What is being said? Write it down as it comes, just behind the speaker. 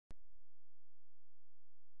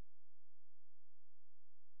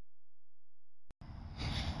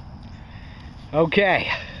Okay,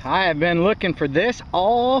 I have been looking for this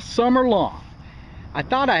all summer long. I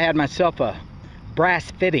thought I had myself a brass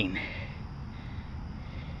fitting,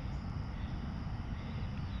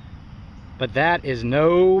 but that is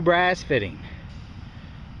no brass fitting.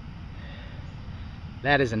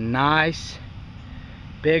 That is a nice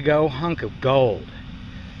big old hunk of gold.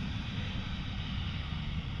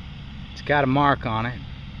 It's got a mark on it.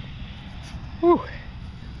 Whew.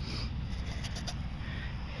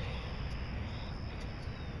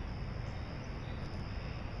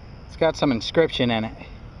 It's got some inscription in it.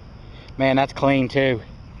 Man, that's clean too.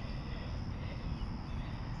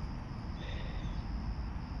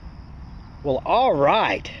 Well, all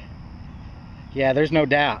right. Yeah, there's no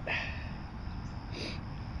doubt.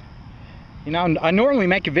 You know, I normally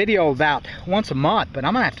make a video about once a month, but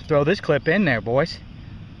I'm gonna have to throw this clip in there, boys.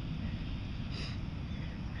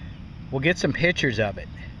 We'll get some pictures of it.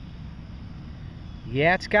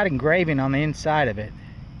 Yeah, it's got engraving on the inside of it.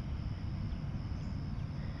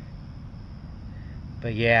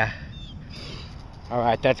 But yeah. All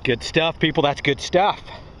right, that's good stuff, people. That's good stuff.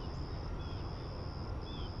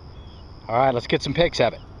 All right, let's get some pics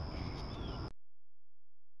of it.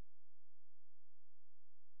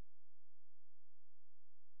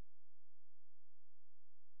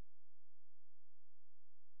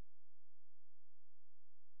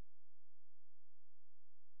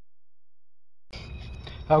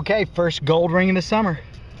 Okay, first gold ring of the summer.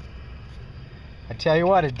 I tell you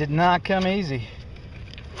what, it did not come easy.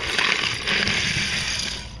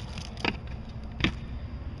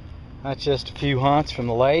 That's just a few hunts from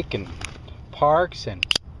the lake and parks and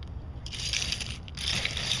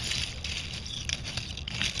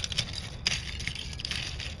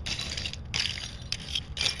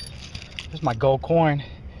there's my gold coin,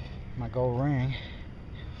 my gold ring.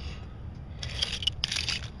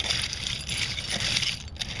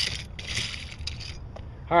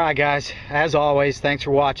 Alright guys, as always, thanks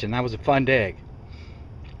for watching. That was a fun dig.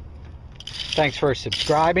 Thanks for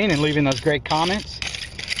subscribing and leaving those great comments.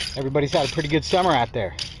 Everybody's had a pretty good summer out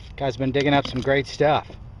there. Guys been digging up some great stuff.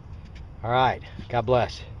 Alright, God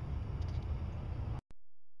bless.